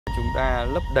ta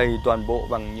lấp đầy toàn bộ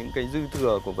bằng những cái dư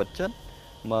thừa của vật chất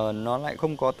mà nó lại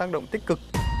không có tác động tích cực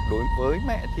đối với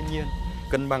mẹ thiên nhiên,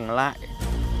 cân bằng lại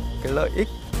cái lợi ích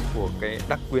của cái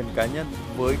đặc quyền cá nhân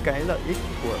với cái lợi ích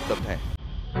của tập thể.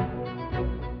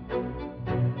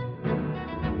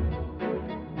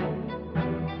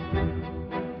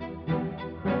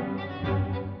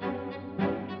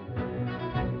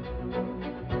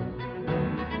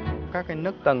 Các cái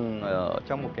nấc tầng ở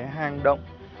trong một cái hang động,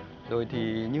 rồi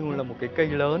thì như là một cái cây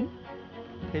lớn.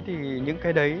 Thế thì những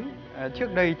cái đấy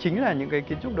trước đây chính là những cái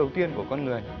kiến trúc đầu tiên của con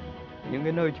người, những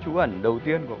cái nơi trú ẩn đầu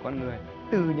tiên của con người.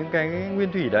 Từ những cái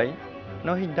nguyên thủy đấy,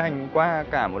 nó hình thành qua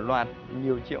cả một loạt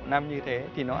nhiều triệu năm như thế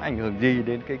thì nó ảnh hưởng gì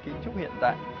đến cái kiến trúc hiện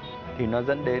tại? Thì nó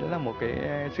dẫn đến là một cái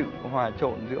sự hòa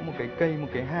trộn giữa một cái cây, một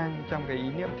cái hang trong cái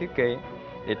ý niệm thiết kế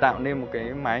để tạo nên một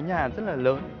cái mái nhà rất là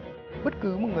lớn. Bất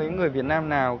cứ một người Việt Nam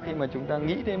nào khi mà chúng ta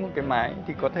nghĩ đến một cái mái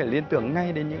thì có thể liên tưởng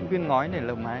ngay đến những viên ngói để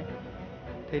lợp mái.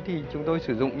 Thế thì chúng tôi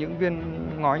sử dụng những viên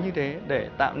ngói như thế để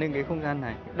tạo nên cái không gian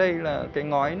này. Đây là cái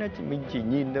ngói mình chỉ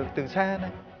nhìn được từ xa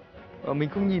đây. Và mình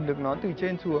không nhìn được nó từ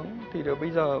trên xuống. Thì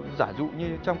bây giờ giả dụ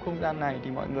như trong không gian này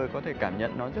thì mọi người có thể cảm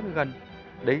nhận nó rất là gần.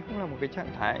 Đấy cũng là một cái trạng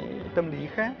thái tâm lý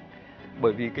khác.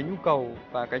 Bởi vì cái nhu cầu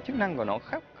và cái chức năng của nó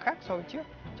khác so với trước.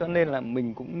 Cho nên là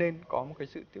mình cũng nên có một cái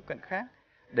sự tiếp cận khác.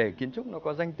 Để kiến trúc nó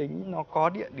có danh tính, nó có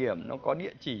địa điểm, nó có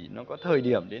địa chỉ, nó có thời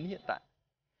điểm đến hiện tại.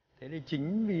 Thế thì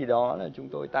chính vì đó là chúng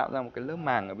tôi tạo ra một cái lớp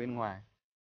màng ở bên ngoài.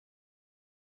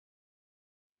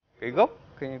 Cái gốc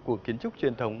của kiến trúc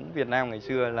truyền thống Việt Nam ngày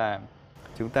xưa là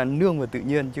chúng ta nương vào tự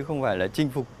nhiên chứ không phải là chinh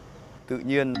phục tự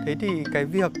nhiên. Thế thì cái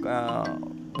việc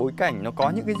bối cảnh nó có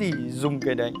những cái gì dùng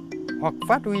cái đấy hoặc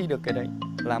phát huy được cái đấy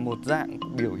là một dạng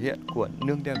biểu hiện của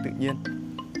nương theo tự nhiên.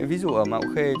 Ví dụ ở Mạo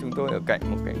Khê chúng tôi ở cạnh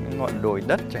một cái ngọn đồi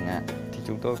đất chẳng hạn thì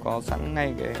chúng tôi có sẵn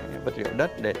ngay cái vật liệu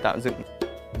đất để tạo dựng.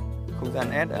 Không gian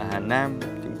S ở Hà Nam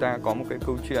chúng ta có một cái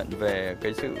câu chuyện về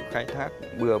cái sự khai thác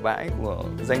bừa bãi của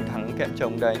danh thắng kẹo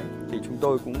trồng đấy. Thì chúng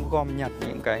tôi cũng gom nhặt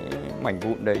những cái mảnh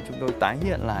vụn đấy, chúng tôi tái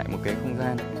hiện lại một cái không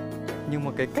gian. Nhưng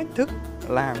mà cái cách thức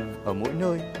làm ở mỗi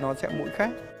nơi nó sẽ mỗi khác.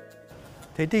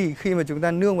 Thế thì khi mà chúng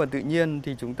ta nương vào tự nhiên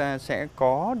thì chúng ta sẽ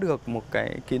có được một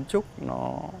cái kiến trúc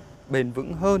nó bền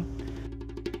vững hơn.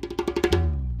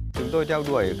 Chúng tôi theo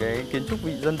đuổi cái kiến trúc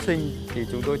vị dân sinh thì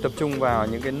chúng tôi tập trung vào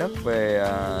những cái nấc về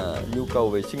nhu cầu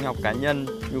về sinh học cá nhân,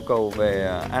 nhu cầu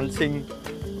về an sinh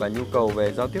và nhu cầu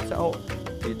về giao tiếp xã hội.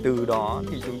 Thì từ đó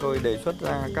thì chúng tôi đề xuất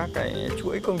ra các cái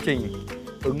chuỗi công trình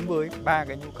ứng với 3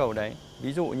 cái nhu cầu đấy.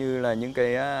 Ví dụ như là những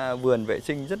cái vườn vệ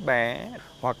sinh rất bé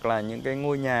hoặc là những cái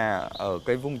ngôi nhà ở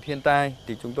cái vùng thiên tai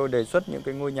thì chúng tôi đề xuất những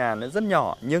cái ngôi nhà nó rất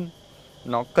nhỏ nhưng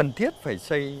nó cần thiết phải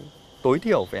xây tối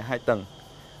thiểu phải 2 tầng.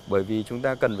 Bởi vì chúng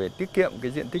ta cần phải tiết kiệm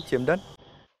cái diện tích chiếm đất.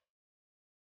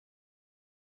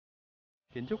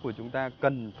 Kiến trúc của chúng ta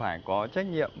cần phải có trách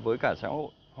nhiệm với cả xã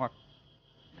hội hoặc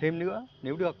thêm nữa,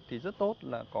 nếu được thì rất tốt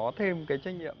là có thêm cái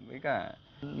trách nhiệm với cả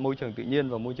môi trường tự nhiên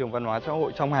và môi trường văn hóa xã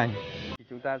hội song hành. Thì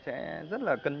chúng ta sẽ rất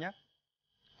là cân nhắc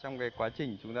trong cái quá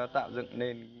trình chúng ta tạo dựng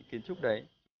nên kiến trúc đấy.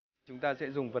 Chúng ta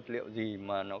sẽ dùng vật liệu gì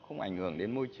mà nó không ảnh hưởng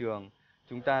đến môi trường.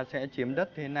 Chúng ta sẽ chiếm đất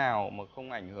thế nào mà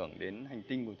không ảnh hưởng đến hành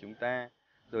tinh của chúng ta.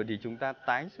 Rồi thì chúng ta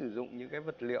tái sử dụng những cái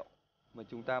vật liệu mà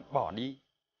chúng ta bỏ đi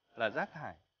là rác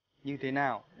thải như thế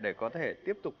nào để có thể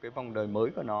tiếp tục cái vòng đời mới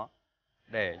của nó,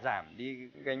 để giảm đi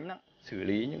cái gánh nặng xử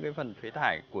lý những cái phần phế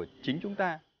thải của chính chúng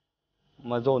ta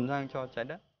mà dồn sang cho trái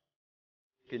đất.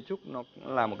 Kiến trúc nó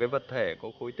là một cái vật thể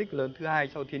có khối tích lớn thứ hai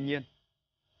sau thiên nhiên.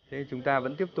 Thế chúng ta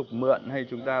vẫn tiếp tục mượn hay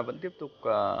chúng ta vẫn tiếp tục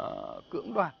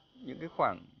cưỡng đoạt những cái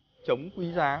khoảng trống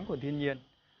quý giá của thiên nhiên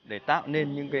để tạo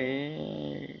nên những cái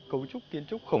cấu trúc kiến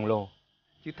trúc khổng lồ.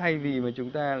 Chứ thay vì mà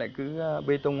chúng ta lại cứ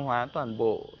bê tông hóa toàn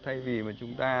bộ, thay vì mà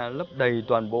chúng ta lấp đầy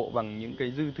toàn bộ bằng những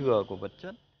cái dư thừa của vật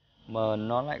chất mà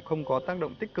nó lại không có tác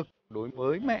động tích cực đối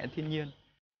với mẹ thiên nhiên,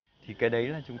 thì cái đấy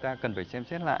là chúng ta cần phải xem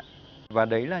xét lại. Và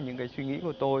đấy là những cái suy nghĩ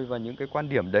của tôi, và những cái quan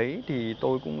điểm đấy thì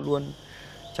tôi cũng luôn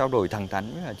trao đổi thẳng thắn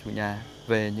với cả chủ nhà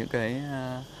về những cái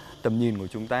tầm nhìn của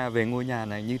chúng ta về ngôi nhà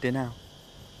này như thế nào.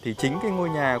 Thì chính cái ngôi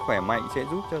nhà khỏe mạnh sẽ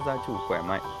giúp cho gia chủ khỏe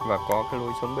mạnh và có cái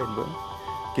lối sống bền vững.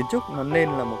 Kiến trúc nó nên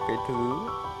là một cái thứ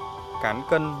cán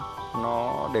cân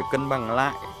nó để cân bằng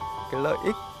lại cái lợi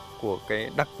ích của cái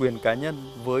đặc quyền cá nhân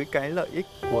với cái lợi ích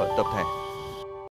của tập thể.